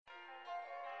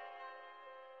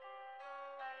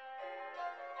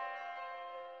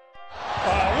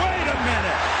Wait a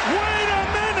minute. Wait a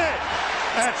minute.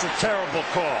 That's a terrible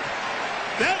call.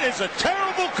 That is a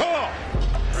terrible call.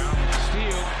 Brown with the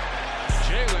steal.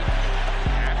 Jalen.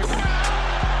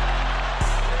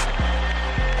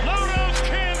 Blow those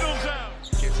candles out.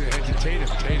 Gets it ahead to Tatum.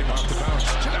 Tatum off the bounce.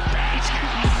 To the basket.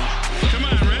 Come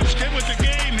on, Rips. Get with the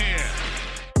game here.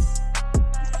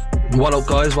 What up,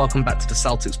 guys? Welcome back to the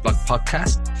Celtics Blog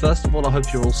Podcast. First of all, I hope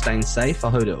you're all staying safe. I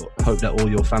hope that all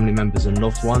your family members and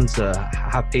loved ones are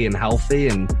happy and healthy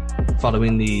and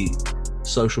following the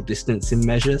social distancing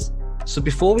measures. So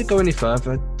before we go any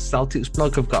further, Celtics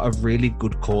Blog have got a really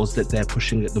good cause that they're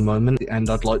pushing at the moment, and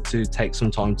I'd like to take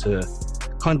some time to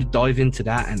kind of dive into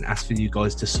that and ask for you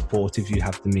guys to support if you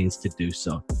have the means to do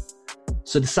so.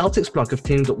 So the Celtics Blog have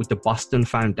teamed up with the Boston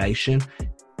Foundation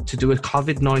to do a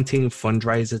COVID-19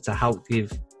 fundraiser to help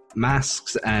give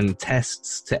masks and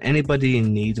tests to anybody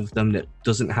in need of them that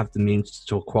doesn't have the means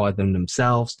to acquire them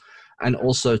themselves, and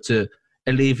also to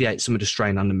alleviate some of the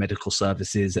strain on the medical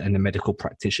services and the medical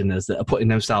practitioners that are putting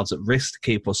themselves at risk to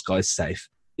keep us guys safe.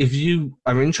 If you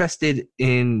are interested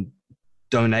in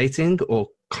donating or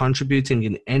contributing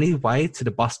in any way to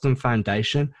the Boston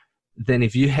Foundation, then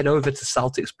if you head over to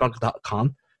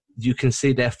CelticsBlog.com, you can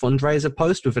see their fundraiser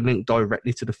post with a link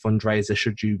directly to the fundraiser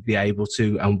should you be able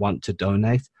to and want to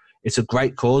donate. It's a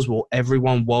great cause. Well,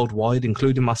 everyone worldwide,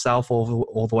 including myself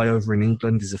all the way over in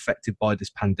England, is affected by this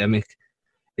pandemic.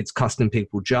 It's costing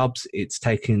people jobs. It's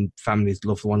taking families,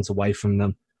 loved ones away from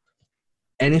them.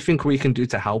 Anything we can do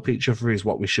to help each other is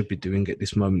what we should be doing at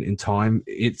this moment in time.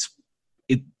 It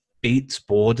beats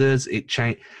borders.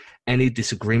 Any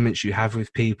disagreements you have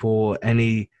with people,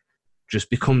 just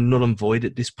become null and void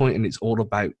at this point, and it's all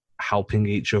about helping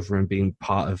each other and being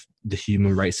part of the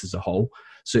human race as a whole.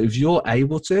 So if you're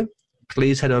able to,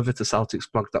 please head over to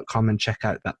CelticsBlog.com and check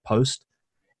out that post.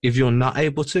 If you're not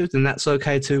able to, then that's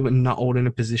okay too. We're not all in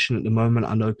a position at the moment.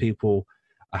 I know people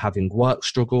are having work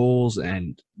struggles,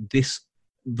 and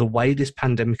the way this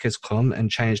pandemic has come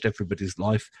and changed everybody's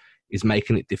life is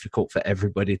making it difficult for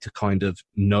everybody to kind of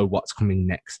know what's coming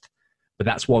next. But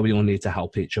that's why we all need to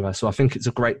help each other. So I think it's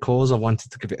a great cause. I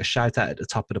wanted to give it a shout out at the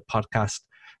top of the podcast,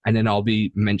 and then I'll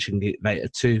be mentioning it later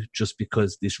too, just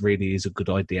because this really is a good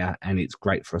idea and it's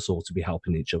great for us all to be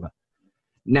helping each other.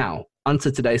 Now,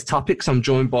 onto today's topics. I'm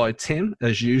joined by Tim,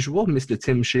 as usual, Mr.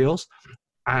 Tim Shields.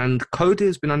 And Cody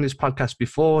has been on this podcast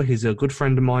before. He's a good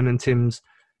friend of mine and Tim's.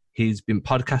 He's been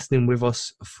podcasting with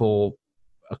us for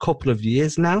a couple of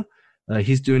years now.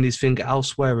 He's doing his thing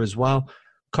elsewhere as well.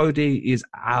 Cody is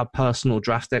our personal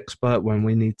draft expert when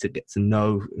we need to get to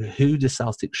know who the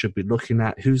Celtics should be looking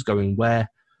at, who's going where.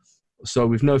 So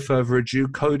with no further ado,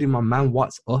 Cody, my man,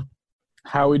 what's up?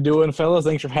 How we doing, fellas?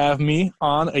 Thanks for having me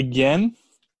on again.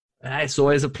 It's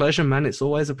always a pleasure, man. It's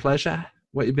always a pleasure.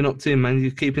 What you been up to, man?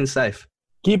 You keeping safe?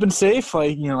 Keeping safe,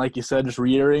 like you said, just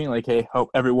reiterating, hey, hope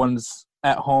everyone's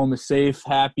at home is safe,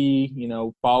 happy,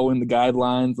 following the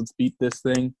guidelines. Let's beat this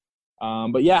thing.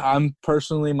 But yeah, I'm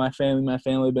personally, my family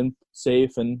have been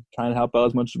safe and trying to help out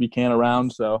as much as we can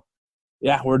around. So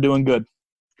yeah, we're doing good.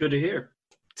 Good to hear.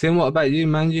 Tim, what about you,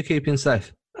 man? You keeping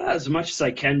safe? As much as I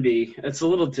can be. It's a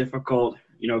little difficult,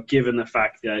 given the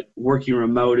fact that working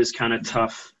remote is kind of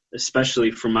tough, especially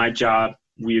for my job.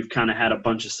 We've kind of had a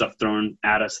bunch of stuff thrown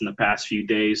at us in the past few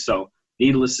days. So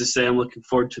needless to say, I'm looking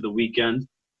forward to the weekend.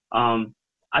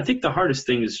 I think the hardest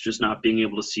thing is just not being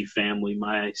able to see family.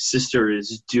 My sister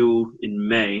is due in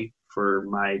May for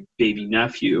my baby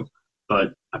nephew,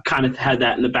 but I've kind of had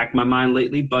that in the back of my mind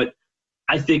lately. But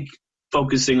I think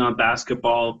focusing on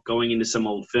basketball, going into some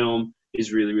old film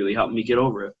is really, really helping me get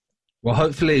over it. Well,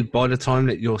 hopefully by the time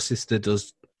that your sister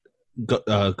does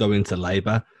go into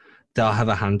labor, they'll have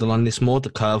a handle on this more. The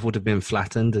curve would have been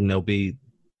flattened and there'll be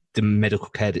the medical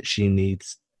care that she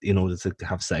needs in order to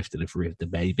have safe delivery of the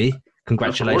baby.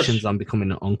 Congratulations on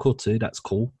becoming an uncle too. That's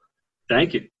cool.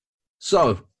 Thank you.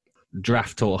 So,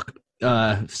 draft talk.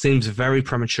 Seems very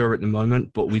premature at the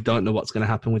moment, but we don't know what's going to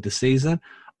happen with the season.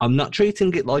 I'm not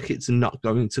treating it like it's not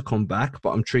going to come back, but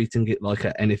I'm treating it like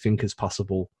a anything is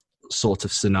possible sort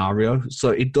of scenario. So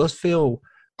it does feel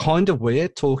kind of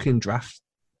weird talking draft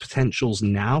potentials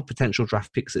now, potential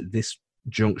draft picks at this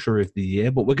juncture of the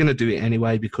year, but we're going to do it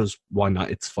anyway because why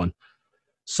not? It's fun.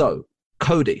 So,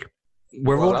 Cody,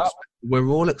 we're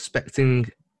all expecting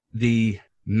the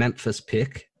Memphis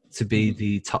pick to be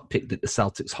the top pick that the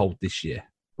Celtics hold this year.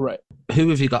 Right. Who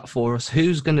have you got for us?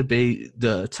 Who's going to be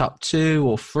the top 2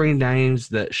 or 3 names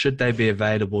that, should they be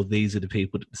available, these are the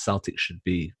people that the Celtics should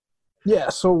be? Yeah,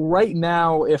 so right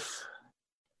now, if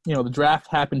the draft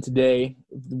happened today.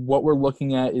 What we're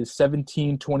looking at is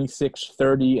 17, 26,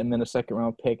 30, and then a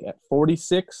second-round pick at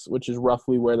 46, which is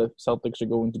roughly where the Celtics are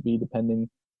going to be depending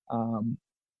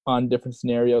on different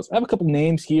scenarios. I have a couple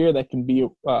names here that can be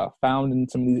found in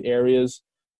some of these areas.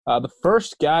 The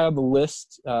first guy on the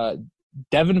list,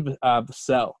 Devin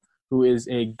Vassell, who is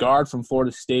a guard from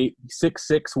Florida State,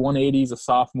 6'6", 180, he's a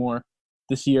sophomore.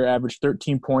 This year averaged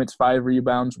 13 points, 5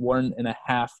 rebounds,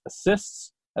 1.5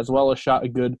 assists, as well as shot a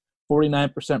good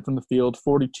 49% from the field,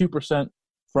 42%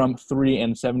 from three,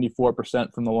 and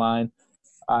 74% from the line.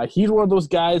 He's one of those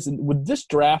guys, and with this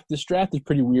draft is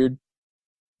pretty weird,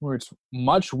 where it's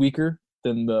much weaker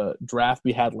than the draft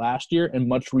we had last year and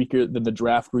much weaker than the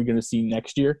draft we're going to see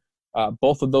next year.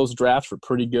 Both of those drafts were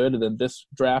pretty good, and then this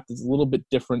draft is a little bit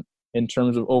different in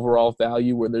terms of overall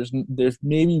value, where there's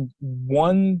maybe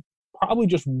probably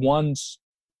just one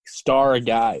star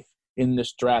guy in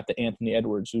this draft, to Anthony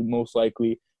Edwards, who most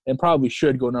likely and probably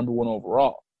should go number 1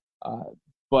 overall.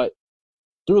 But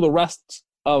through the rest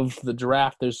of the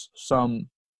draft, there's some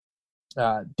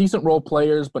decent role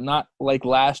players, but not like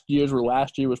last year's, where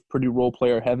last year was pretty role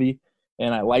player heavy,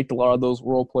 and I liked a lot of those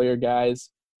role player guys.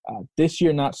 This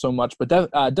year, not so much. But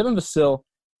Devin Vassell,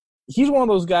 he's one of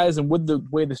those guys, and with the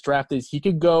way this draft is, he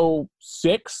could go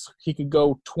 6, he could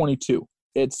go 22.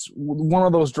 It's one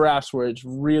of those drafts where it's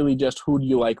really just who do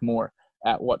you like more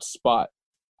at what spot.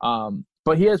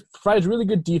 But he provides really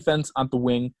good defense on the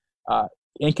wing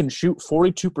and can shoot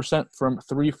 42% from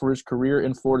three for his career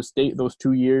in Florida State those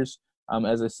 2 years.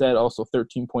 As I said, also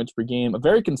 13 points per game. A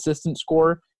very consistent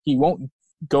scorer. He won't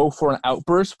go for an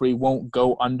outburst, but he won't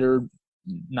go under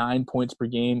 9 points per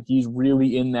game. He's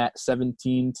really in that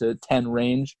 17 to 10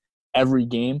 range every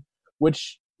game,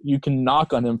 which you can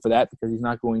knock on him for that because he's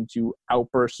not going to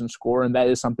outburst and score, and that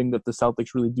is something that the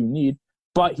Celtics really do need.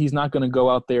 But he's not going to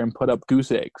go out there and put up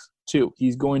goose eggs, too.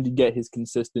 He's going to get his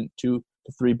consistent 2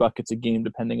 to 3 buckets a game,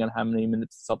 depending on how many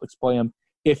minutes the Celtics play him,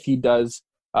 if he does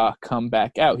come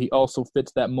back out. He also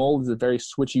fits that mold. He's a very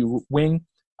switchy wing,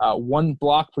 1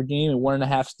 block per game and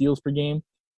 1.5 steals per game.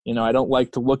 I don't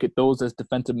like to look at those as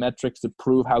defensive metrics to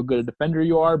prove how good a defender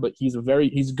you are, but he's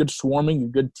good swarming, a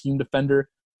good team defender.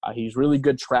 He's really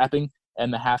good trapping in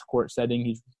the half-court setting.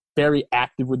 He's very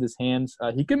active with his hands.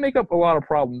 He can make up a lot of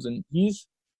problems, and he's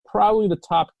probably the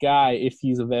top guy, if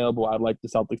he's available, I'd like the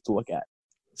Celtics to look at.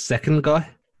 Second guy?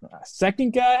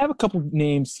 Second guy, I have a couple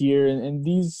names here, and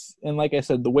like I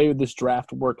said, the way this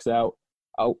draft works out,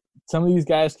 some of these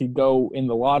guys could go in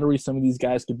the lottery. Some of these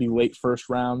guys could be late first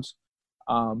rounds.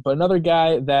 But another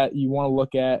guy that you want to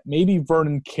look at, maybe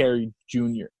Vernon Carey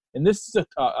Jr., and this is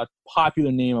a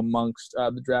popular name amongst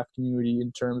the draft community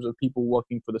in terms of people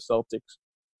looking for the Celtics,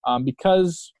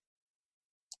 because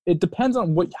it depends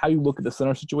on how you look at the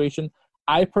center situation.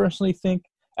 I personally think,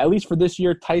 at least for this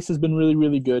year, Tice has been really,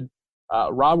 really good.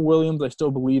 Rob Williams, I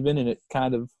still believe in, and it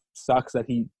kind of sucks that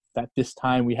this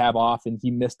time we have off, and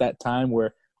he missed that time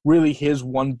where really his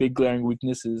one big glaring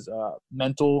weakness is the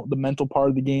mental part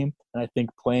of the game, and I think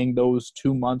playing those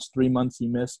 2 months, 3 months he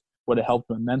missed would have helped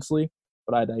him immensely.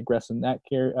 But I digress in that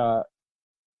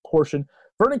portion.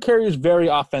 Vernon Carey is very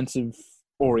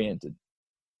offensive-oriented.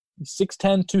 He's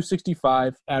 6'10",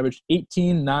 265, averaged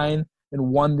 18, 9, and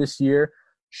 1 this year.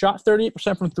 Shot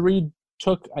 38% from three,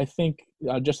 took, I think,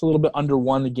 just a little bit under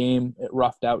 1 a game. It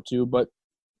roughed out too, but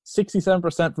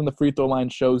 67% from the free throw line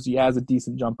shows he has a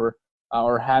decent jumper,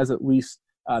 or has at least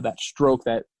that stroke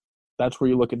that's where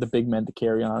you look at the big men to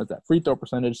carry on, is that free throw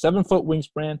percentage. 7-foot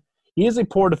wingspan. He is a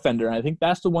poor defender, and I think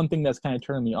that's the one thing that's kind of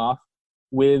turning me off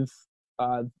with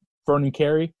Vernon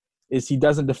Carey, is he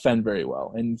doesn't defend very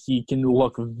well, and he can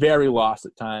look very lost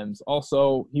at times.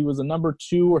 Also, he was a number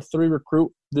 2 or 3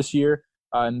 recruit this year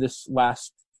in this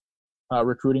last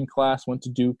recruiting class, went to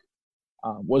Duke,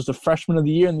 was the freshman of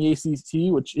the year in the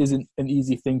ACC, which isn't an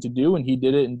easy thing to do, and he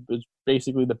did it and was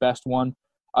basically the best one.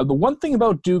 The one thing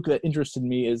about Duke that interested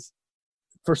me is,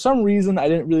 for some reason, I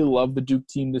didn't really love the Duke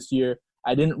team this year.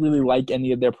 I didn't really like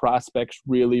any of their prospects,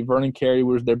 really. Vernon Carey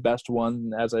was their best one,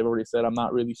 and as I've already said, I'm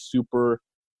not really super,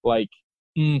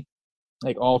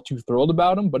 all too thrilled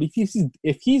about him. But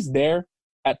if he's there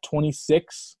at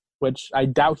 26, which I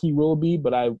doubt he will be,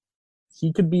 but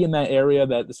he could be in that area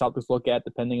that the Celtics look at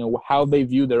depending on how they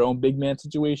view their own big man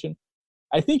situation.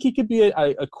 I think he could be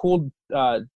a cool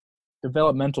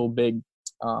developmental big.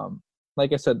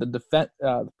 Like I said,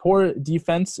 the poor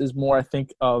defense is more, I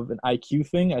think, of an IQ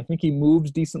thing. I think he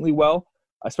moves decently well,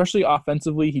 especially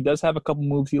offensively. He does have a couple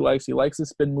moves he likes. He likes the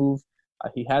spin move.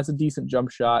 He has a decent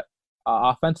jump shot.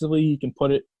 Offensively, he can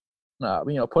put it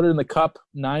in the cup.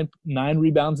 9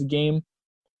 rebounds a game.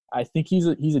 I think he's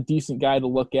a decent guy to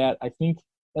look at. I think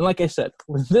And like I said,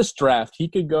 with this draft, he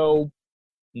could go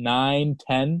 9,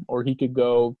 10, or he could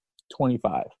go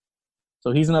 25.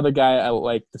 So he's another guy I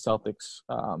like the Celtics,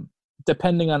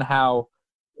 depending on how,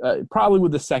 probably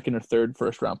with the second or third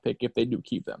first-round pick if they do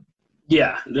keep them.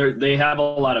 Yeah, they have a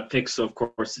lot of picks, so of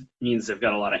course it means they've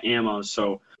got a lot of ammo.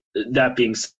 So that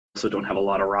being said, also don't have a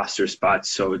lot of roster spots,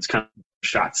 so it's kind of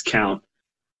shots count.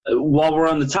 While we're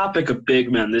on the topic of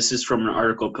big men, this is from an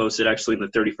article posted actually in the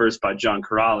 31st by John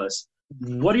Corrales.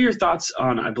 What are your thoughts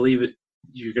on, I believe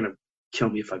you're going to kill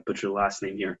me if I butcher the last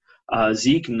name here,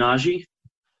 Zeke Naji,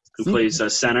 who plays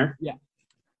center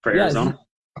for Arizona?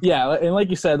 Yeah, and like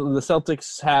you said, the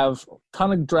Celtics have a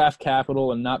ton of draft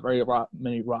capital and not very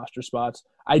many roster spots.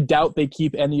 I doubt they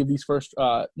keep any of these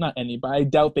not any, but I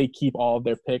doubt they keep all of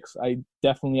their picks. I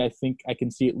think I can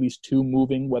see at least 2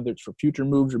 moving, whether it's for future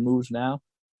moves or moves now.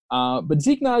 But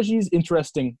Zeke Naji is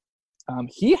interesting.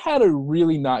 He had a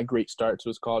really not great start to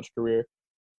his college career,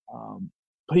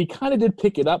 but he kind of did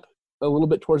pick it up a little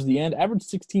bit towards the end. Averaged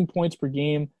 16 points per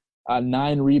game,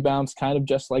 9 rebounds, kind of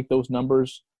just like those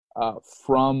numbers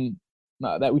from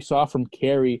that we saw from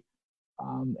Carey,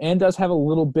 and does have a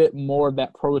little bit more of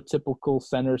that prototypical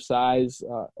center size,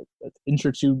 an inch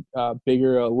or two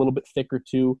bigger, a little bit thicker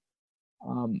too.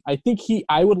 I think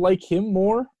I would like him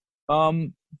more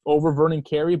over Vernon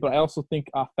Carey, but I also think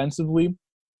offensively,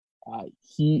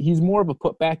 he's more of a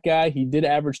putback guy. He did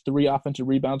average 3 offensive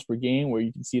rebounds per game, where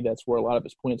you can see that's where a lot of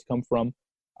his points come from.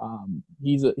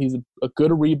 He's a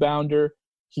good rebounder.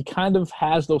 He kind of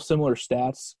has those similar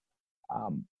stats.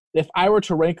 If I were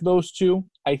to rank those two,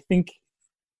 I think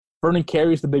Vernon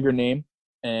Carey is the bigger name,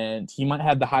 and he might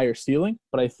have the higher ceiling,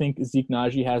 but I think Zeke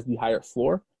Naji has the higher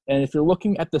floor. And if you're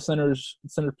looking at the center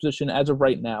position as of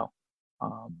right now,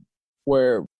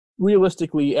 where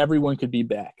realistically everyone could be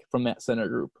back from that center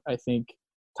group, I think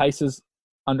Tice is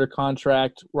under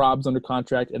contract, Rob's under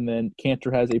contract, and then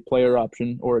Cantor has a player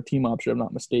option or a team option, if I'm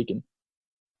not mistaken.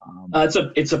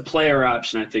 It's a player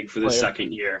option, I think, for the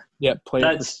second year. Yeah, player.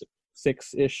 That's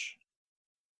 6-ish.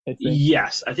 I think.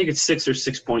 Yes, I think it's 6 or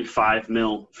 6.5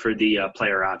 mil for the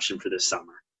player option for this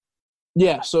summer.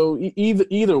 Yeah, so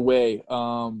either way,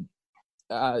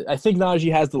 I think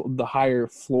Naji has the higher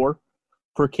floor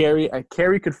for Carey.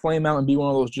 Carey could flame out and be one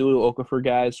of those Jahlil Okafor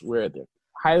guys where they're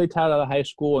highly touted out of high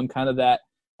school and kind of that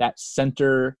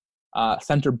center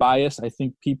bias. I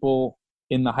think people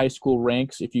in the high school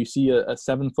ranks, if you see a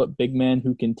 7-foot big man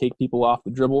who can take people off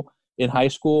the dribble in high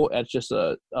school, it's just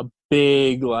a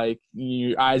big, like,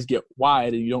 your eyes get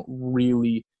wide and you don't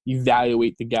really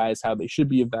evaluate the guys how they should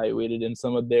be evaluated, and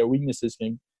some of their weaknesses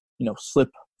can,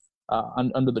 slip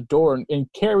under the door. And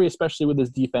Carey, especially with his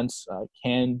defense,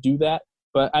 can do that.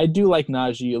 But I do like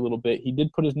Naji a little bit. He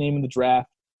did put his name in the draft.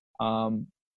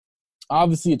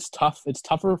 Obviously, it's tough. It's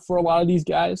tougher for a lot of these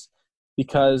guys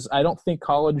because I don't think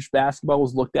college basketball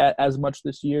was looked at as much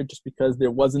this year just because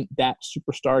there wasn't that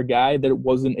superstar guy. There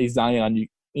wasn't a Zion.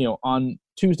 On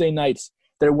Tuesday nights,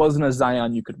 there wasn't a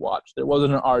Zion you could watch. There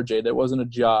wasn't an RJ. There wasn't a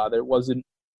Ja. There wasn't,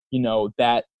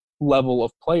 that level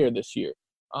of player this year.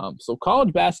 So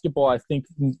college basketball, I think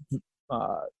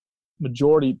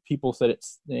majority of people said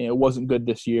it wasn't good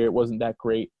this year. It wasn't that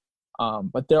great.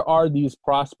 But there are these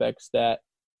prospects that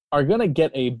are going to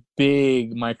get a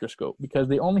big microscope because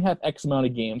they only have X amount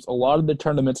of games. A lot of the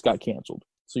tournaments got canceled.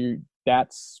 So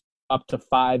that's up to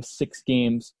 5-6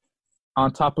 games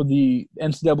on top of the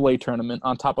NCAA tournament,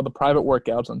 on top of the private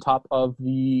workouts, on top of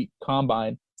the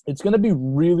combine. It's going to be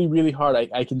really, really hard.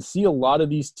 I can see a lot of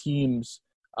these teams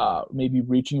maybe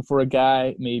reaching for a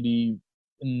guy, maybe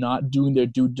not doing their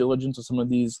due diligence with some of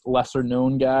these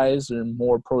lesser-known guys or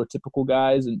more prototypical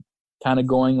guys and kind of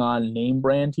going on name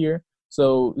brand here.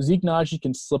 So Zeke Naji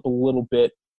can slip a little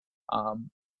bit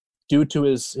due to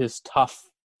his tough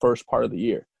first part of the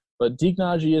year. But Zeke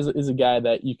Naji is a guy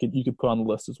that you could put on the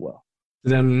list as well.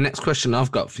 Then the next question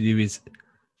I've got for you is,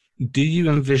 do you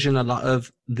envision a lot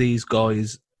of these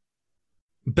guys,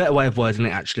 better way of wording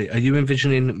it actually, are you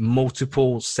envisioning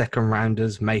multiple second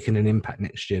rounders making an impact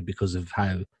next year because of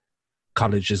how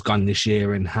college has gone this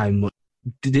year and how much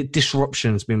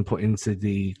disruption has been put into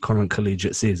the current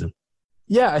collegiate season?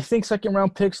 Yeah, I think second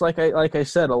round picks, like I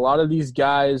said, a lot of these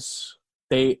guys,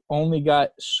 they only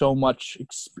got so much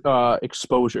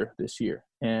exposure this year.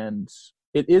 And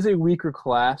it is a weaker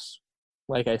class,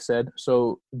 like I said.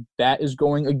 So that is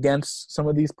going against some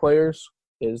of these players.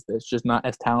 It's just not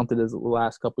as talented as the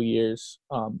last couple of years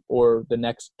or the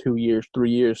next 2 years,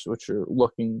 3 years, which are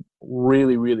looking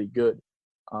really, really good.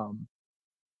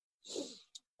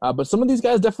 But some of these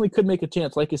guys definitely could make a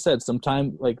chance. Like I said,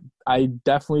 I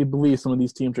definitely believe some of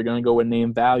these teams are going to go with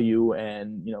name value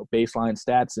and, baseline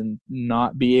stats and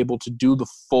not be able to do the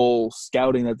full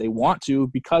scouting that they want to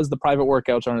because the private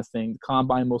workouts aren't a thing. The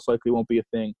combine most likely won't be a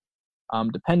thing.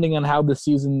 Depending on how the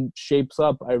season shapes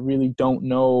up, I really don't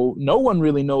know. No one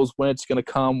really knows when it's going to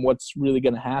come, what's really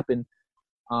going to happen.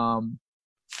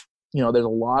 There's a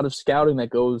lot of scouting that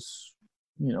goes,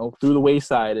 through the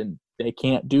wayside and they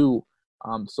can't do.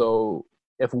 So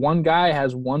if one guy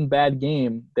has one bad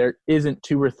game, there isn't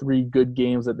 2 or 3 good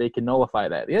games that they can nullify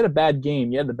that. You had a bad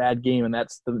game, and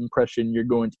that's the impression you're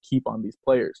going to keep on these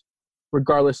players,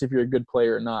 regardless if you're a good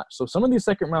player or not. So some of these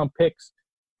second-round picks,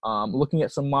 looking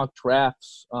at some mock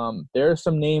drafts, there are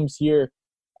some names here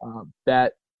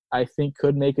that I think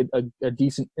could make a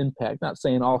decent impact. Not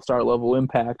saying all-star level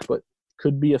impact, but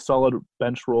could be a solid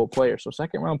bench role player. So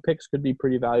second-round picks could be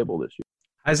pretty valuable this year.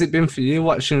 Has it been for you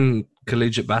watching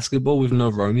collegiate basketball with no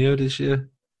Romeo this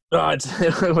year? Oh,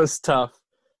 it was tough.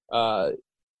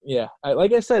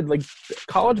 Like I said,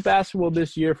 college basketball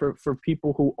this year for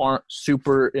people who aren't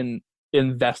super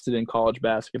invested in college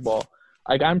basketball.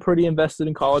 I'm pretty invested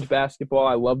in college basketball.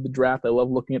 I love the draft. I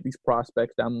love looking at these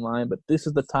prospects down the line. But this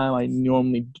is the time I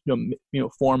normally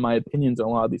form my opinions on a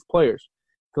lot of these players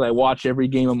because I watch every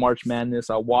game of March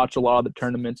Madness. I watch a lot of the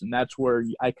tournaments, and that's where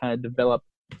I kind of develop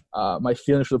my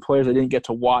feelings for the players I didn't get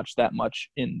to watch that much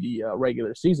in the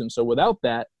regular season. So without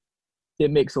that, it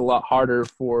makes it a lot harder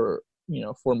for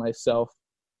myself,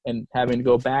 and having to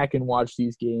go back and watch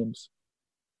these games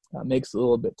makes it a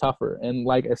little bit tougher. And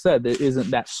like I said, there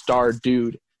isn't that star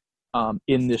dude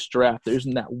in this draft. There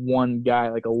isn't that one guy.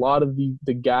 Like a lot of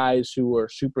the guys who are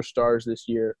superstars this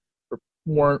year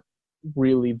weren't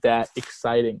really that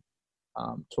exciting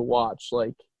to watch.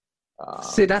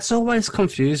 See, that's always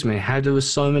confused me, how there were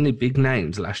so many big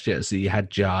names last year. So you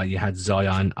had Ja, you had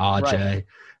Zion, RJ. Right.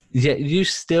 Yet you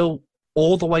still,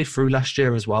 all the way through last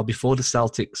year as well, before the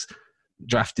Celtics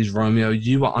drafted Romeo,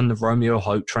 you were on the Romeo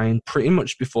Hope train pretty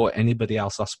much before anybody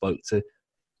else I spoke to.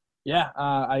 Yeah,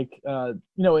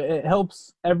 it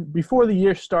helps. Before the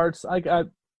year starts, I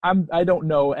don't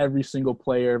know every single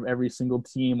player of every single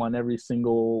team on every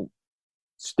single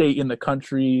state in the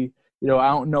country. I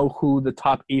don't know who the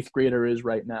top 8th grader is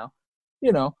right now,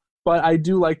 but I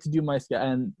do like to do my scout.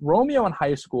 And Romeo in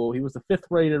high school, he was the 5th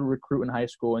rated recruit in high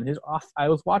school. And I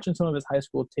was watching some of his high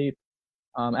school tape,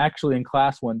 actually in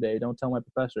class one day. Don't tell my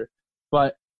professor.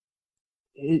 But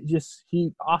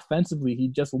offensively, he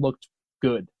just looked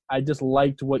good. I just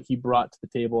liked what he brought to the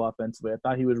table offensively. I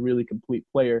thought he was a really complete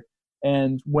player.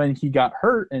 And when he got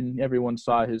hurt and everyone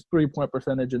saw his 3-point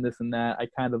percentage and this and that, I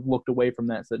kind of looked away from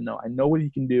that and said, no, I know what he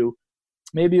can do.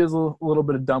 Maybe it was a little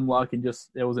bit of dumb luck and just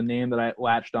it was a name that I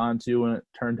latched onto and it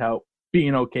turned out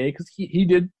being okay because he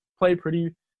did play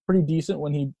pretty decent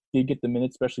when he did get the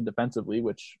minutes, especially defensively,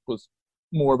 which was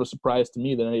more of a surprise to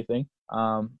me than anything.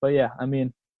 But yeah, I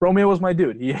mean, Romeo was my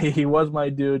dude. He was my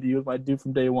dude. He was my dude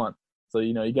from day one. So,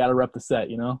 you got to rep the set,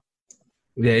 Yeah,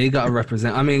 you got to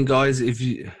represent. I mean, guys, if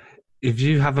you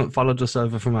haven't followed us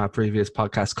over from our previous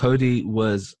podcast, Cody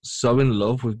was so in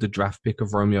love with the draft pick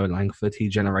of Romeo Langford, he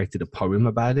generated a poem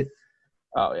about it.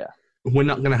 Oh, yeah. We're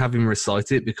not going to have him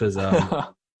recite it because I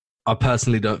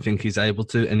personally don't think he's able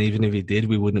to. And even if he did,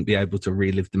 we wouldn't be able to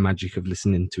relive the magic of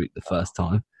listening to it the first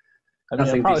time. I mean,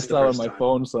 I probably still have my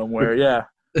phone somewhere. Yeah.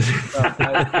 I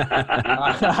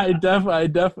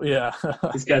definitely, yeah.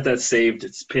 He's got that saved.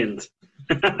 It's pinned.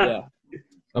 Yeah.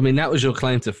 I mean, that was your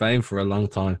claim to fame for a long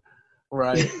time.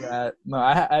 Right. No,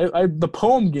 I the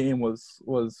poem game was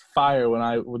fire when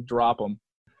I would drop them.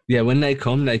 Yeah, when they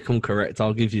come correct.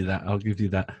 I'll give you that.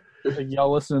 Like,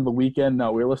 y'all listen to The Weeknd?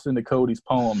 No, we're listening to Cody's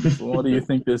poems. What do you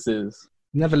think this is?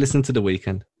 Never listened to The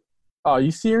Weeknd. Oh,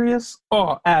 you serious?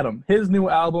 Oh, Adam, his new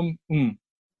album.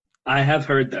 I have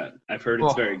heard that. I've heard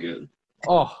it's very good.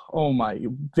 Oh my,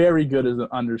 very good is an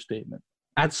understatement.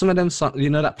 Add some of them songs. You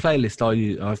know that playlist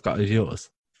I've got of yours?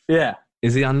 Yeah.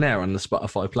 Is he on there on the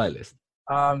Spotify playlist?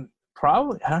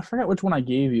 Probably. I forgot which one I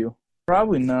gave you.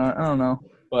 Probably not. I don't know.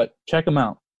 But check them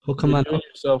out. Hook 'em on. You're doing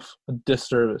yourself a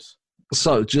disservice.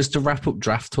 So, just to wrap up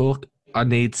draft talk, I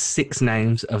need 6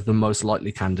 names of the most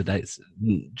likely candidates.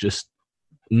 Just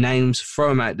names, throw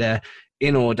them out there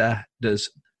in order. There's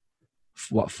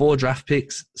 4 draft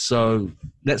picks, so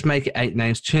let's make it 8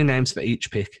 names, 2 names for each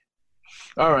pick.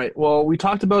 All right. Well, we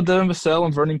talked about Devin Vassell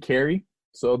and Vernon Carey.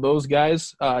 So those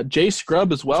guys, Jay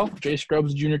Scrubb as well. Jay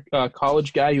Scrubb's a junior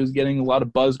college guy. He was getting a lot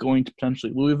of buzz going to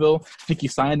potentially Louisville. I think he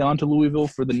signed on to Louisville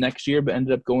for the next year, but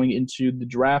ended up going into the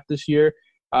draft this year.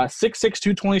 6'6",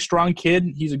 220 strong kid.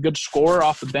 He's a good scorer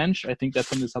off the bench. I think that's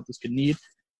something the Celtics could need.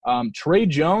 Trey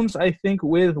Jones, I think,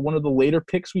 with one of the later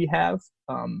picks we have.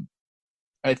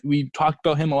 We talked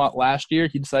about him a lot last year.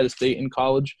 He decided to stay in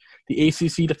college. The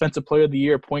ACC Defensive Player of the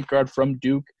Year, point guard from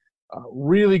Duke.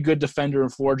 Really good defender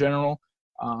and floor general.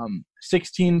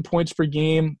 16 points per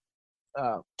game,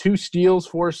 2 steals,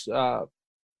 4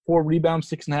 rebounds,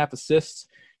 6.5 assists.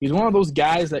 He's one of those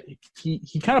guys that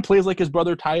he kind of plays like his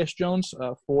brother Tyus Jones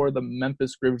for the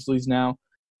Memphis Grizzlies now.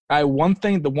 The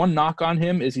one knock on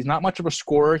him is he's not much of a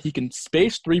scorer. He can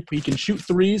space three, he can shoot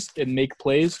threes and make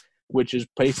plays, which is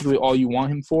basically all you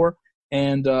want him for.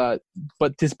 And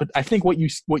but I think what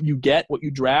you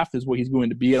draft is what he's going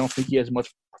to be. I don't think he has much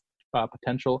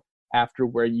potential after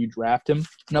where you draft him.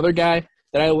 Another guy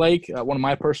that I like, one of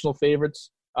my personal favorites,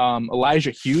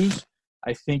 Elijah Hughes.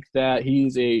 I think that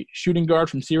he's a shooting guard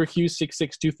from Syracuse,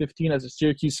 6'6", 215. As a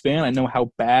Syracuse fan, I know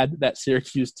how bad that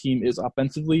Syracuse team is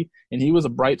offensively, and he was a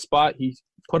bright spot. He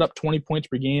put up 20 points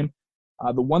per game.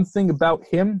 The one thing about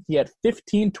him, he had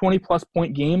 15 20-plus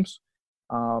point games,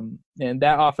 and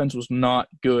that offense was not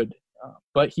good.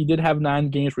 But he did have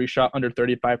 9 games where he shot under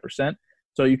 35%.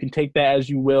 So you can take that as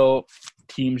you will,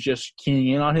 teams just keying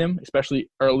in on him, especially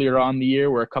earlier on in the year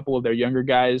where a couple of their younger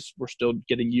guys were still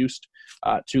getting used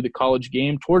to the college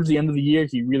game. Towards the end of the year,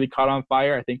 he really caught on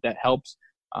fire. I think that helps.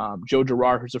 Joe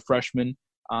Girard, who's a freshman,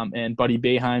 and Buddy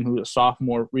Boeheim, who's a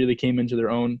sophomore, really came into their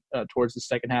own towards the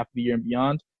second half of the year and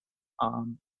beyond.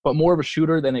 But more of a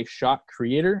shooter than a shot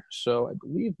creator. So I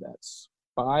believe that's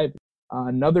 5.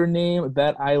 Another name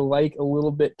that I like a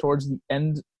little bit towards the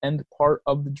end part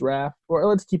of the draft, or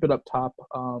let's keep it up top.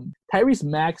 Tyrese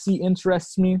Maxey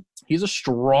interests me. He's a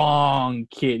strong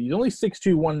kid. He's only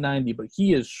 6'2", 190, but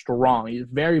he is strong. He's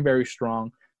very, very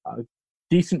strong.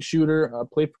 Decent shooter.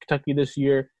 Played for Kentucky this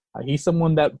year. He's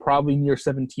someone that probably near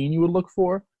 17 you would look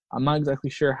for. I'm not exactly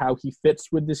sure how he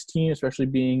fits with this team, especially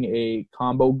being a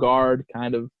combo guard.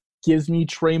 Kind of gives me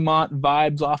Tremont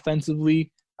vibes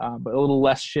offensively. But a little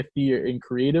less shifty and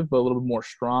creative, but a little bit more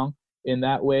strong in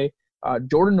that way.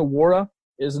 Jordan Nwora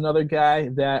is another guy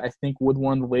that I think with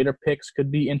one of the later picks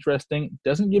could be interesting.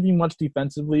 Doesn't give you much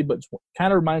defensively, but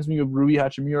kind of reminds me of Rui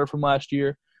Hachimura from last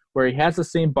year, where he has the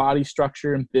same body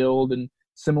structure and build and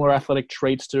similar athletic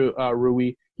traits to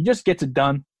Rui. He just gets it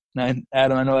done. And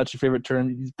Adam, I know that's your favorite term.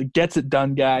 He's the gets it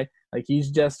done guy. Like, he's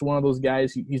just one of those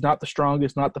guys. He's not the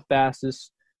strongest, not the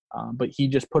fastest, but he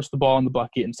just puts the ball in the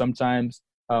bucket, and sometimes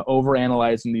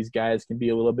overanalyzing these guys can be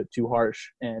a little bit too harsh.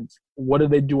 And what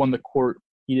did they do on the court?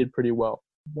 He did pretty well.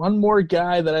 One more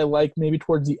guy that I like maybe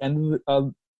towards the end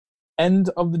of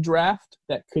the draft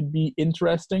that could be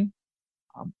interesting,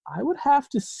 I would have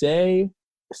to say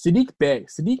Saddiq Bey.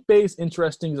 Saddiq Bey is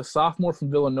interesting. He's a sophomore from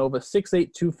Villanova,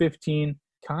 6'8", 215,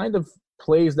 kind of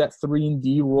plays that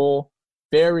 3-and-D role,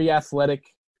 very athletic,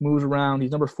 moves around.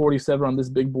 He's number 47 on this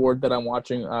big board that I'm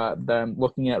watching, that I'm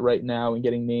looking at right now and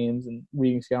getting names and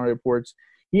reading scouting reports.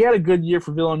 He had a good year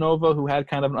for Villanova, who had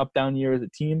kind of an up-down year as a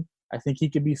team. I think he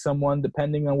could be someone,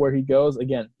 depending on where he goes.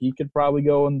 Again, he could probably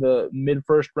go in the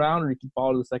mid-first round, or he could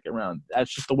fall to the second round.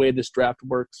 That's just the way this draft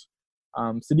works.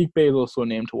 Saddiq Bey is also a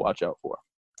name to watch out for.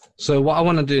 So what I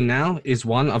want to do now is,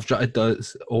 I've jotted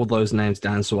all those names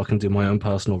down so I can do my own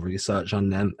personal research on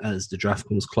them as the draft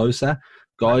comes closer.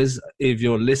 Guys, if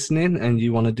you're listening and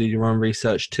you want to do your own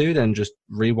research too, then just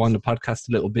rewind the podcast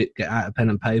a little bit, get out a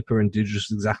pen and paper, and do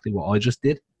just exactly what I just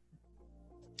did.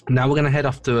 Now we're going to head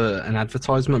off to an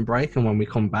advertisement break, and when we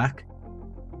come back,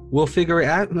 we'll figure it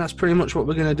out. And that's pretty much what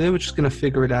we're going to do. We're just going to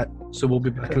figure it out. So we'll be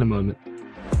back in a moment.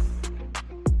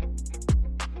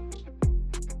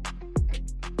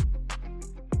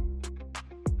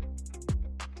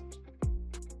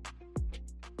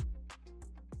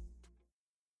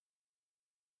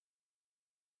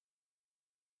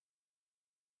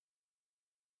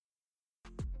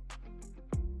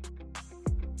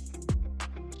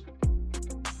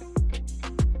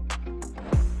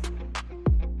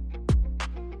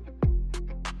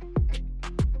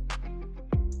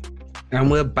 And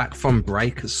we're back from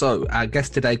break. So our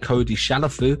guest today, Cody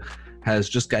Shalafu, has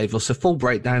just gave us a full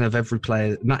breakdown of every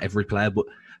player, not every player, but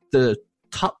the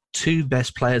top 2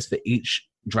 best players for each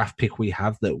draft pick we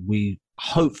have that we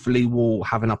hopefully will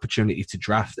have an opportunity to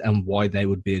draft, and why they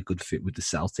would be a good fit with the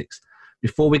Celtics.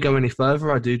 Before we go any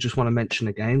further, I do just want to mention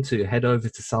again to head over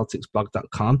to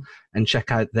CelticsBlog.com and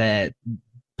check out their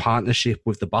partnership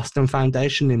with the Boston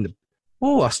Foundation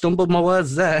I stumbled my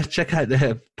words there. Check out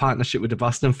their partnership with the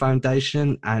Boston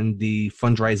Foundation and the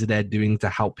fundraiser they're doing to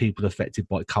help people affected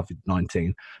by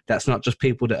COVID-19. That's not just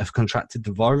people that have contracted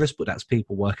the virus, but that's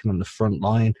people working on the front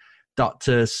line,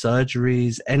 doctors,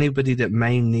 surgeries, anybody that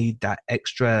may need that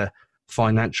extra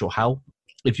financial help.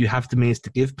 If you have the means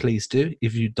to give, please do.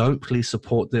 If you don't, please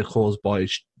support the cause by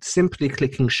simply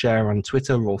clicking share on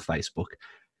Twitter or Facebook.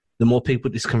 The more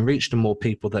people this can reach, the more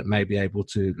people that may be able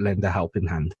to lend a helping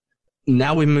hand.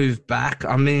 Now we move back.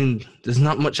 I mean, there's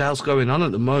not much else going on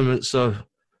at the moment, so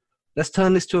let's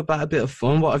turn this to about a bit of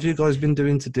fun. What have you guys been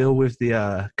doing to deal with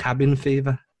the cabin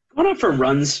fever? Going out for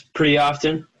runs pretty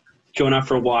often. Going out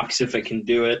for walks if I can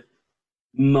do it.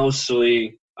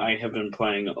 Mostly, I have been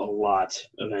playing a lot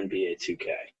of NBA 2K.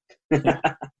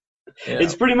 Yeah.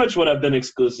 It's pretty much what I've been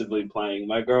exclusively playing.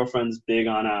 My girlfriend's big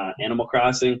on Animal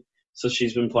Crossing, so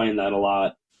she's been playing that a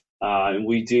lot. And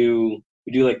we do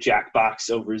like Jackbox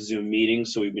over Zoom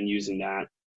meetings, so we've been using that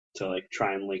to like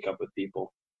try and link up with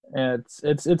people. And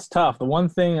it's tough. The one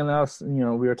thing, and us, we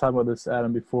were talking about this,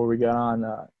 Adam, before we got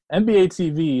on. NBA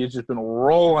TV has just been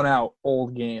rolling out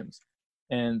old games,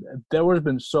 and there has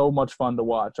been so much fun to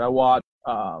watch. I watched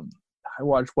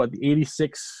the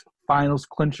 '86 Finals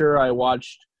clincher. I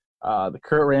watched the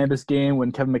Kurt Rambis game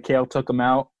when Kevin McHale took him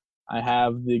out. I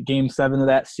have the Game 7 of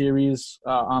that series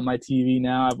on my TV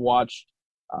now. I've watched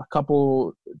a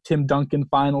couple Tim Duncan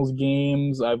Finals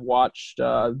games. I've watched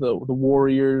the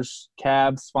Warriors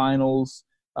Cavs Finals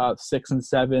 6 and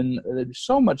 7. There's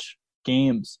so much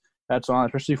games that's on,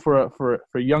 especially for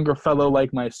a younger fellow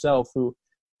like myself who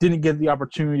didn't get the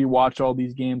opportunity to watch all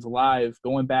these games live.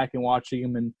 Going back and watching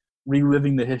them and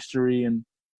reliving the history and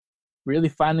really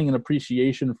finding an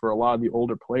appreciation for a lot of the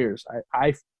older players.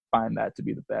 I find that to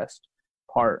be the best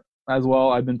part. As well,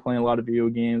 I've been playing a lot of video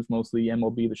games, mostly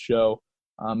MLB The Show,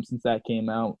 since that came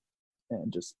out,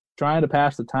 and just trying to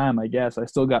pass the time, I guess. I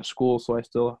still got school, so I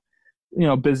still,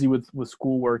 busy with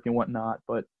schoolwork and whatnot.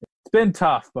 But it's been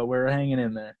tough, but we're hanging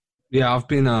in there. Yeah, I've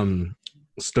been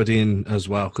studying as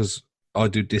well because I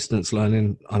do distance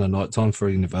learning on a night time for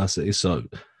university. So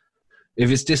if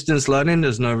it's distance learning,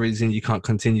 there's no reason you can't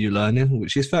continue learning,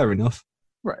 which is fair enough.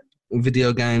 Right.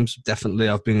 Video games, definitely.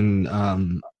 I've been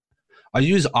I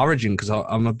use Origin because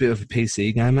I'm a bit of a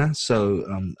PC gamer. So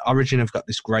Origin have got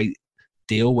this great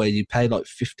deal where you pay like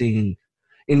 $15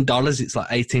 in dollars. It's like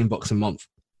 $18 a month,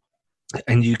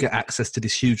 and you get access to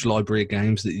this huge library of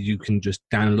games that you can just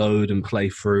download and play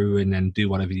through, and then do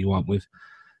whatever you want with.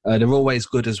 They're always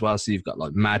good as well. So you've got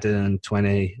like Madden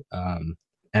 20,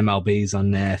 MLB's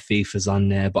on there, FIFA's on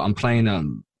there. But I'm playing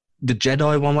the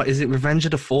Jedi one. What is it? Revenge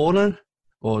of the Fallen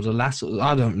or the last?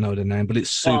 I don't know the name, but it's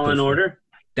super. Fallen Order.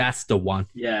 That's the one.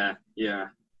 Yeah.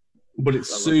 But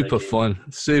it's super fun.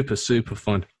 Super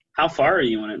fun. How far are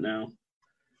you on it now?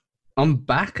 I'm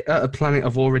back at a planet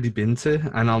I've already been to,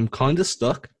 and I'm kind of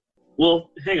stuck.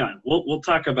 Well, hang on. We'll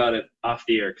talk about it off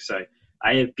the air because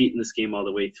I have beaten this game all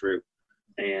the way through,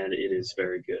 and it is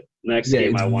very good. Next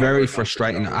game, it's very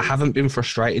frustrating. I haven't been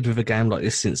frustrated with a game like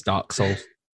this since Dark Souls.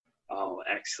 Oh,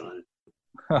 excellent.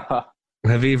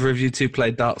 Have either of you two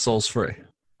played Dark Souls 3?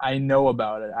 I know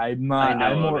about it. I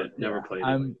know of it. Never played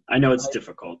it. I know it's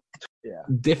difficult. Yeah.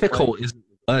 Difficult is the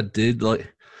word, dude.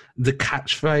 Like, the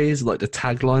catchphrase, like the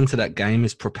tagline to that game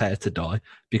is prepare to die,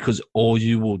 because all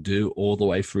you will do all the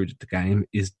way through the game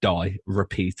is die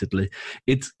repeatedly.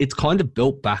 It's kind of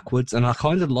built backwards, and I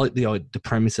kind of like the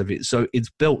premise of it. So it's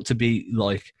built to be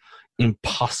like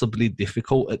impossibly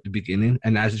difficult at the beginning,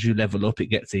 and as you level up, it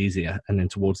gets easier, and then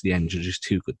towards the end, you're just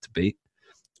too good to beat.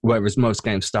 Whereas most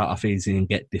games start off easy and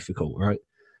get difficult, right?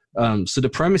 So the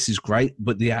premise is great,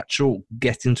 but the actual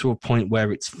getting to a point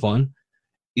where it's fun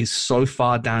is so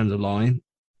far down the line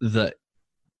that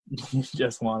you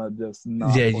just want to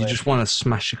not play. You just want to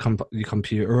smash your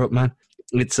computer up, man.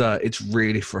 It's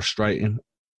really frustrating.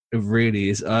 It really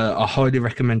is. I highly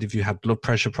recommend if you have blood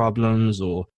pressure problems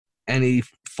or any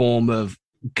form of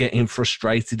getting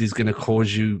frustrated is going to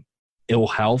cause you ill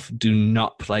health, do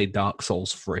not play Dark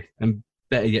Souls 3. And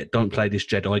better yet, don't play this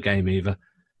Jedi game either.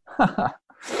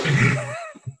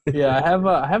 Yeah,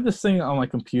 I have this thing on my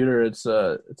computer. It's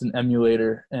an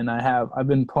emulator, and I've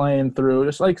been playing through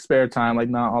just like spare time, like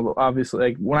not all, obviously.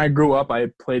 Like when I grew up, I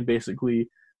played basically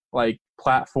like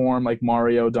platform, like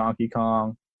Mario, Donkey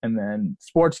Kong, and then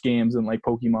sports games and like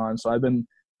Pokemon. So I've been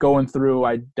going through.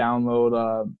 I download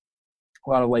a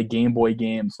lot of like Game Boy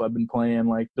games. So I've been playing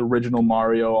like the original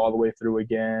Mario all the way through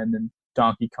again, and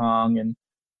Donkey Kong, and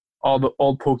all the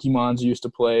old Pokemons I used to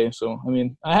play. So I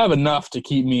mean, I have enough to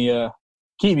keep me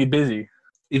busy.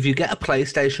 If you get a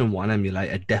PlayStation 1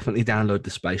 emulator, definitely download the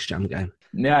Space Jam game.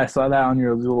 Yeah, I saw that on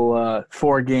your little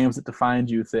 4 games that defined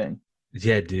you thing.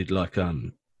 Yeah, dude, like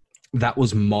that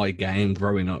was my game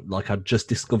growing up. Like, I just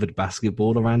discovered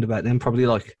basketball around about then, probably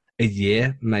like a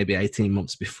year, maybe 18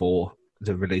 months before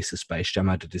the release of Space Jam.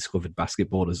 I had discovered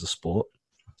basketball as a sport.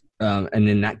 And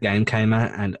then that game came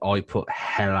out, and I put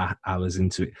hella hours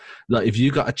into it. Like, if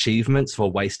you got achievements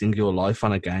for wasting your life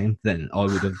on a game, then I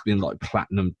would have been like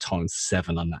platinum times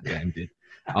 7 on that game, dude.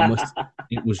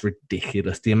 It was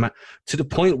ridiculous. The amount, to the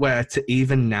point where, to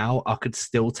even now, I could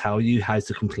still tell you how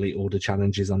to complete all the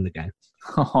challenges on the game.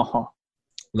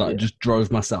 Like, I just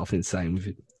drove myself insane with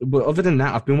it. But other than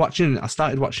that, I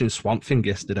started watching Swamp Thing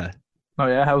yesterday. Oh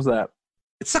yeah, how's that?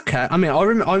 It's okay. I mean, I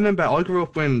remember I grew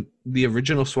up when the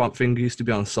original Swamp Thing used to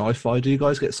be on Sci-Fi. Do you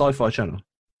guys get Sci-Fi Channel?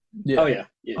 Yeah. Oh yeah.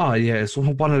 Oh yeah, it's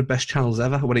one of the best channels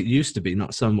ever. Well, it used to be,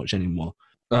 not so much anymore.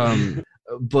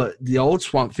 But the old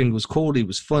Swamp Thing was cool. He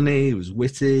was funny. He was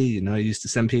witty. You know, he used to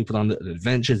send people on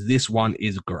adventures. This one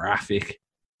is graphic.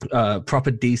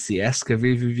 Proper DC-esque. Have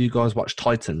either of you guys watched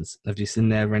Titans? Have you seen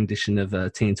their rendition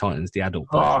of Teen Titans, the adult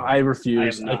Oh, version? I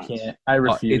refuse. I can't. I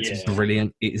refuse. It's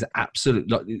brilliant. It is absolute.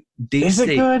 Like, DC, Is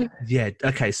it good? Yeah.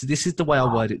 Okay. So this is the way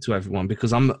I word it to everyone,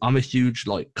 because I'm a huge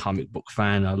like comic book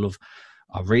fan.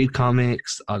 I read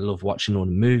comics. I love watching all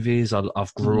the movies.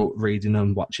 I've grew up reading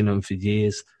them, watching them for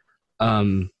years.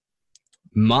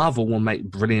 Marvel will make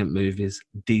brilliant movies.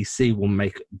 DC will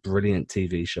make brilliant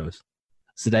TV shows.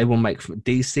 So they will make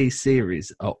DC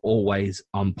series are always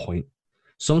on point.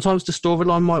 Sometimes the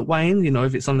storyline might wane, you know,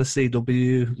 if it's on the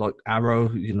CW, like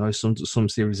Arrow, you know, some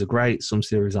series are great, some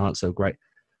series aren't so great.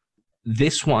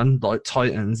 This one, like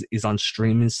Titans, is on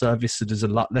streaming service, so there's a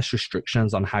lot less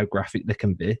restrictions on how graphic they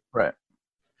can be. Right.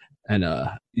 And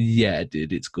yeah,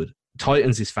 dude, it's good.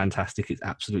 Titans is fantastic. It's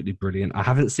absolutely brilliant. I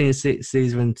haven't seen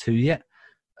season 2 yet,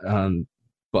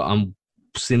 but I'm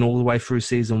seen all the way through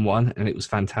season 1, and it was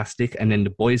fantastic. And then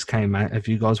The Boys came out. Have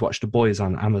you guys watched The Boys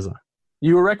on Amazon?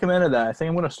 You recommended that. I think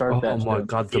I'm going to start that. Oh my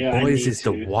god, The Yeah, Boys is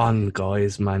the one,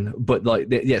 guys, man. But like,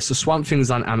 yeah, so Swamp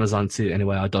Thing's on Amazon too.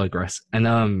 Anyway, I digress. And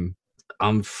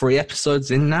I'm 3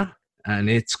 episodes in now, and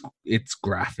it's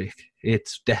graphic.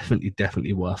 It's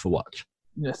definitely worth a watch.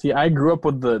 Yeah, see, I grew up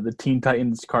with the Teen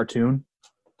Titans cartoon.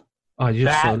 Oh, you're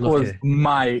That so lucky. was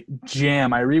my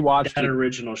jam. I rewatched That it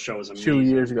original show was amazing. 2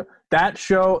 years ago. That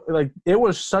show, like, it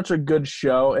was such a good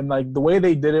show, and like the way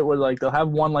they did it was like they'll have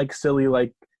one like silly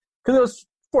like, because it was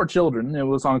for children. It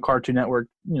was on Cartoon Network,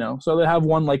 you know. So they have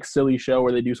one like silly show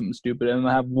where they do something stupid, and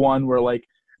they have one where like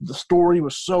the story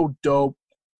was so dope,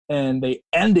 and they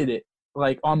ended it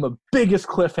like on the biggest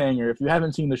cliffhanger. If you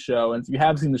haven't seen the show, and if you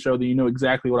have seen the show, then you know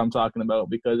exactly what I'm talking about,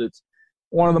 because it's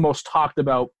one of the most talked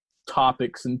about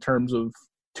topics in terms of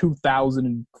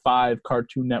 2005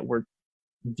 Cartoon Network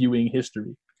viewing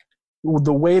history.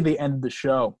 The way they ended the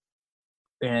show,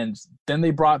 and then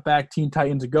they brought back Teen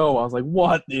Titans Go. I was like,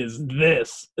 what is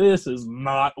this? This is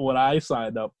not what I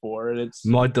signed up for. And it's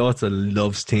My daughter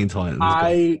loves Teen Titans.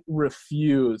 I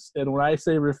refuse. And when I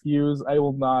say refuse, I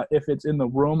will not. If it's in the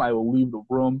room, I will leave the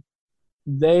room.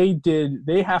 They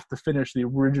have to finish the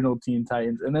original Teen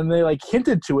Titans. And then they like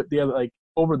hinted to it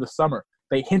over the summer.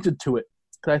 They hinted to it.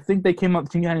 Because I think they came out,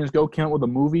 Teen Titans Go came out with a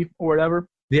movie or whatever.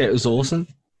 Yeah, it was awesome.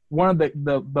 One of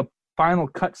the final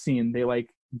cutscene, they like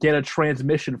get a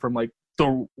transmission from like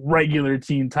the regular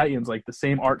Teen Titans, like the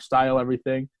same art style,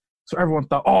 everything. So everyone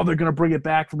thought, oh, they're gonna bring it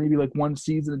back for maybe like one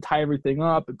season and tie everything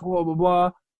up and blah blah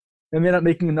blah. And they end up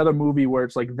making another movie where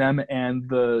it's like them and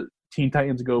the Teen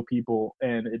Titans Go people,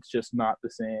 and it's just not the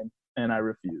same. And I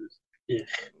refuse. Yeah.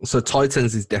 So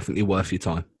Titans is definitely worth your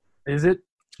time. Is it?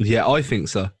 Yeah, I think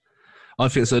so.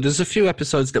 There's a few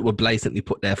episodes that were blatantly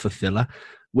put there for filler,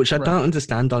 which I don't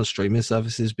understand on streaming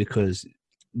services, because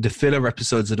the filler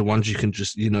episodes are the ones you can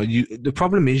just, you know, the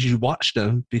problem is you watch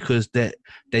them because they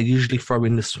usually throw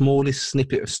in the smallest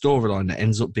snippet of storyline that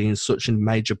ends up being such a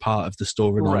major part of the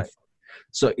storyline. Right.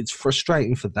 So it's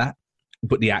frustrating for that.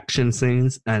 But the action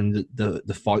scenes and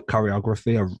the fight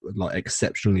choreography are like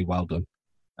exceptionally well done.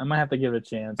 I might have to give it a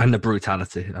chance. And the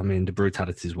brutality. I mean, the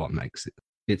brutality is what makes it.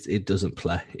 It doesn't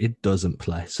play. It doesn't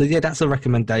play. So yeah, that's a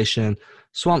recommendation.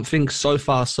 Swamp Thing, so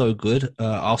far so good.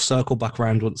 I'll circle back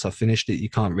around once I've finished it. You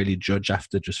can't really judge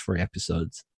after just 3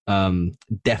 episodes.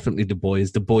 Definitely The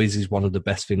Boys. The Boys is one of the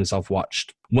best things I've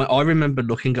watched. When I remember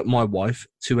looking at my wife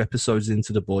 2 episodes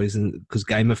into The Boys, and because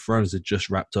Game of Thrones had just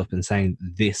wrapped up, and saying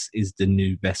this is the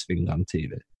new best thing on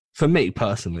TV. For me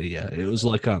personally, yeah, it was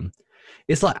like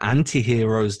it's like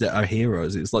anti-heroes that are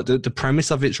heroes. It's like the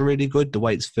premise of it's really good. The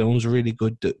way it's filmed is really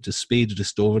good. The speed of the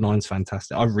storyline's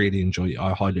fantastic. I really enjoy it.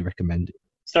 I highly recommend it.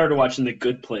 Started watching The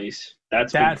Good Place.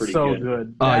 That's been pretty so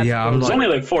good. That's yeah, It's only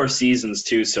like 4 seasons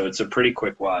too, so it's a pretty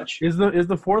quick watch. Is the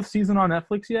 4th season on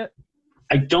Netflix yet?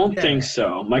 I don't think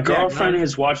so. My girlfriend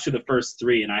has watched through the first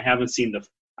 3, and I haven't seen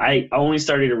I only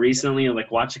started it recently and like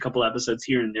watched a couple episodes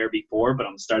here and there before, but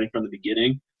I'm starting from the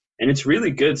beginning, and it's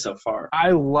really good so far.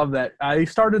 I love that. I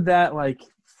started that like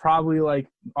probably like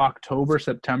October,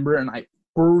 September, and I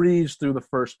breezed through the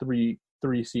first three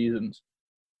seasons.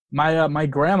 My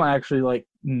grandma actually like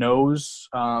knows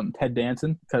Ted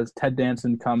Danson because Ted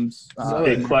Danson comes.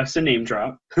 Big flex and name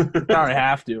drop. I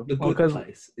have to. The Well, Good 'cause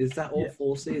Place. Is that all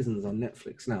 4 seasons on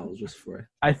Netflix now, or just 3?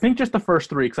 I think just the first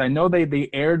 3 because I know they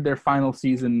aired their final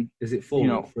season. Is it 4 You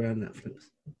know. or 3 on Netflix?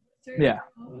 Yeah.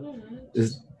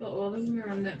 But all of them are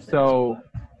on Netflix. So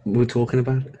We're talking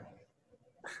about it.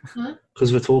 Huh?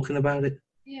 Because we're talking about it.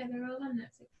 Yeah, they're all on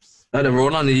Netflix. Oh, they're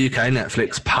all on the UK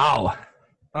Netflix. Pow!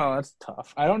 oh, that's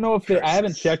tough. I don't know if I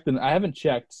haven't checked. I haven't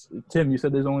checked. Tim, you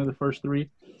said there's only the first 3.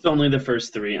 It's only the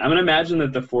first 3. I'm gonna imagine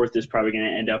that the 4th is probably gonna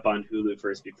end up on Hulu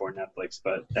first before Netflix,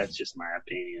 but that's just my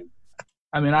opinion.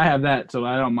 I mean, I have that, so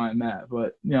I don't mind that.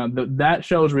 But that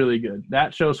show's really good.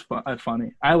 That show's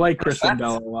funny. I like Kristen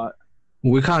Bell a lot.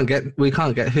 We can't get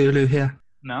Hulu here.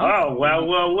 No. Oh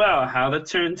well! How the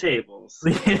turntables?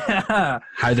 Yeah.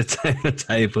 How to turn the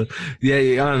table.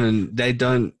 Yeah, and they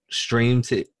don't stream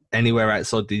to anywhere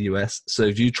outside the US. So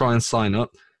if you try and sign up,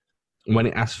 when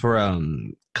it asks for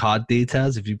card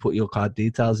details, if you put your card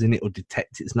details in, it will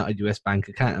detect it's not a US bank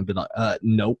account and be like,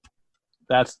 nope.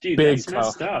 That's Dude, big that's tough.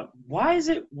 messed up. Why is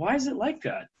it like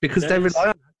that? Because That they is- rely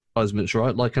on advertisements,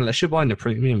 right? Like, unless you're buying the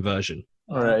premium version.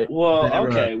 All right. Well, They're,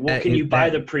 okay. Well, can you buy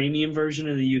they're- the premium version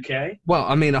of the UK? Well,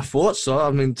 I mean, I thought so.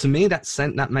 I mean, to me,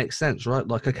 that makes sense, right?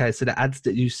 Like, okay, so the ads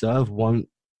that you serve won't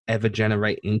ever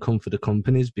generate income for the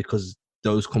companies because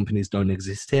those companies don't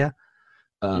exist here.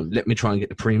 Let me try and get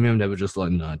the premium. They were just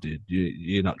like, no, dude,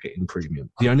 you're not getting premium.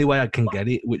 The only way I can get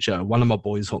it, which one of my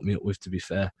boys hooked me up with, to be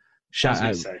fair. Shout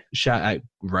out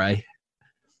Ray.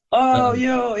 Oh,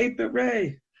 yo, 8-Bit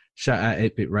Ray. Shout out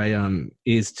 8-Bit Ray.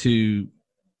 Is to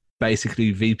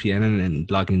basically VPN and then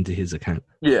log into his account.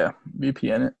 Yeah,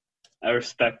 VPN it. I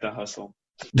respect the hustle.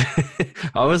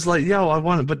 I was like, yo, I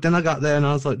want it. But then I got there and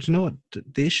I was like, do you know what?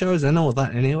 These shows and all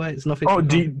that anyway. It's nothing. Oh,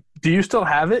 do you still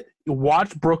have it?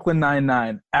 Watch Brooklyn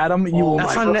Nine-Nine. Adam, you will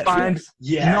that's on never find. Netflix.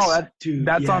 Yes, No, dude.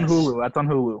 That's on yes. Hulu. That's on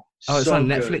Hulu. Oh, it's So on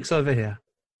good. Netflix over here.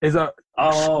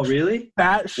 Oh, really?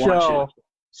 That Watch show. it.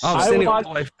 Oh, I I've seen it watched-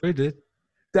 all the way through, dude.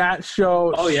 That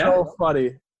show. Oh, yeah? So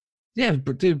funny. Yeah,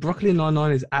 but dude, Brooklyn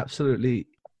Nine-Nine is absolutely,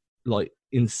 like,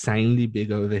 insanely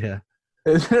big over here.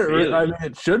 Is it Really? I mean,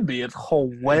 it should be. It's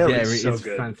hilarious. Yeah, it so is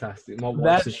good. fantastic. My That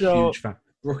wife's a show- huge fan.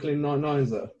 Brooklyn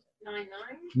Nine-Nine's though.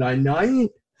 9-9? 9-9?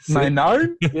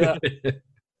 Nine-Nine? Yeah.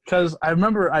 Because I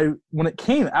remember when it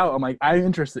came out, I'm like, I'm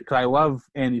interested because I love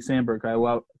Andy Samberg.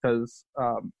 Because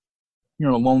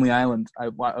Lonely Island.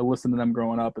 I listened to them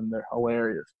growing up, and they're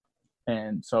hilarious.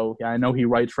 And so, yeah, I know he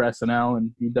writes for SNL,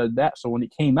 and he does that. So when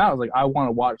it came out, I was like, I want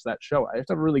to watch that show. I just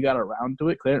never really got around to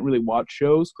it because I didn't really watch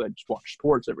shows because I just watch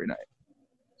sports every night.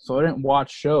 So I didn't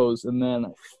watch shows, and then I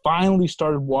finally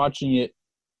started watching it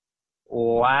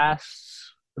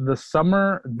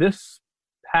this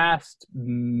past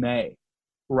May,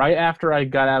 right after I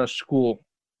got out of school.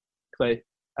 And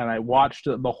I watched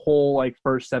the whole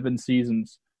first 7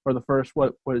 seasons, or the first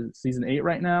what is it, season 8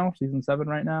 right now, season 7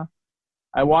 right now.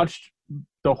 I watched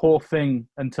the whole thing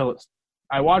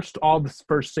I watched all the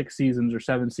first 6 seasons or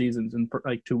 7 seasons in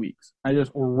 2 weeks. I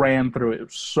just ran through it. It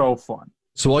was so fun.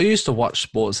 So I used to watch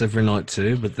sports every night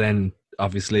too, but then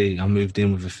obviously I moved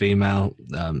in with a female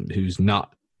who's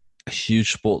not a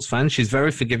huge sports fan. She's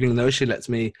very forgiving though. She lets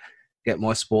me get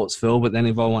my sports fill, but then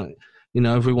if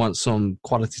we want some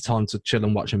quality time to chill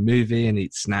and watch a movie and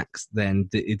eat snacks, then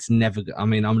it's never, I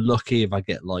mean, I'm lucky if I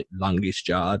get Longest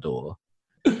Yard or...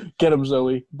 Get him,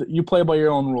 Zoe. You play by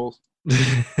your own rules.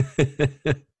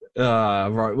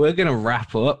 Right, we're going to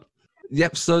wrap up.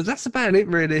 Yep, so that's about it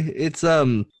really. It's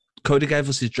Cody gave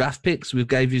us his draft picks. We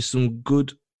gave you some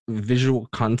good visual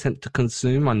content to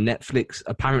consume on Netflix.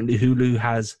 Apparently Hulu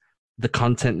has the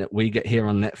content that we get here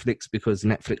on Netflix because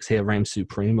Netflix here reigns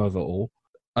supreme over all.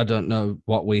 I don't know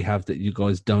what we have that you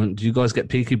guys don't. Do you guys get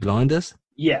Peaky Blinders?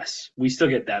 Yes, we still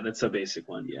get that. That's a basic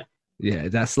one, yeah. Yeah,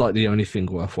 that's the only thing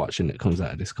worth watching that comes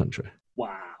out of this country.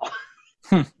 Wow.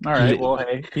 All right, well,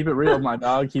 hey, keep it real, my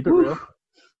dog. Keep it real.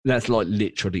 That's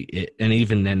literally it. And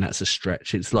even then, that's a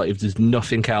stretch. It's like if there's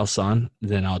nothing else on,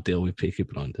 then I'll deal with Peaky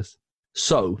Blinders.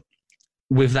 So,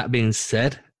 with that being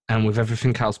said, and with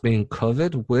everything else being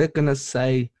covered, we're going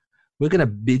to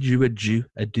bid you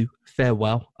adieu,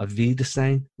 farewell,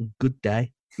 Wiedersehen, good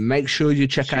day. Make sure you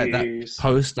check out that Cheers.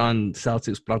 post on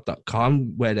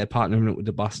CelticsBlog.com where they're partnering up with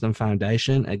the Boston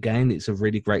Foundation. Again, it's a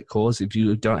really great cause. If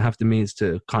you don't have the means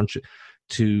to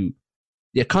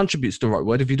contribute's the right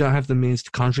word. If you don't have the means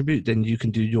to contribute, then you can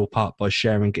do your part by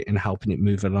sharing it and helping it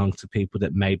move along to people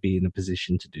that may be in a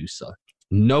position to do so.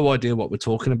 No idea what we're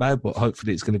talking about, but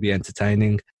hopefully it's going to be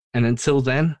entertaining. And until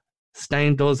then, Stay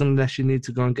indoors unless you need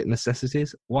to go and get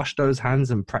necessities. Wash those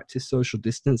hands and practice social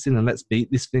distancing, and let's beat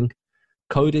this thing.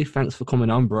 Cody, thanks for coming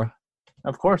on, bro.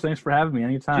 Of course, thanks for having me.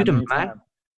 Anytime. You're the anytime. man.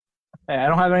 Hey, I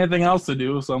don't have anything else to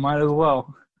do, so might as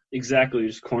well. Exactly,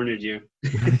 just cornered you.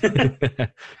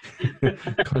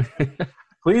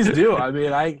 Please do. I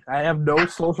mean, I have no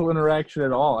social interaction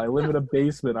at all. I live in a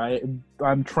basement.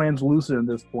 I'm translucent at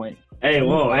this point. Hey,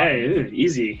 whoa, hey,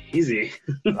 easy.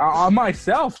 On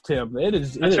myself, Tim.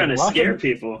 I'm trying to scare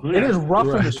people. It is rough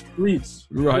in the streets.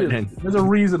 Right then. There's a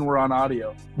reason we're on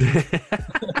audio.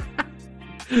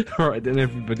 All right then,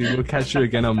 everybody. We'll catch you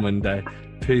again on Monday.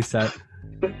 Peace out.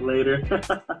 Later.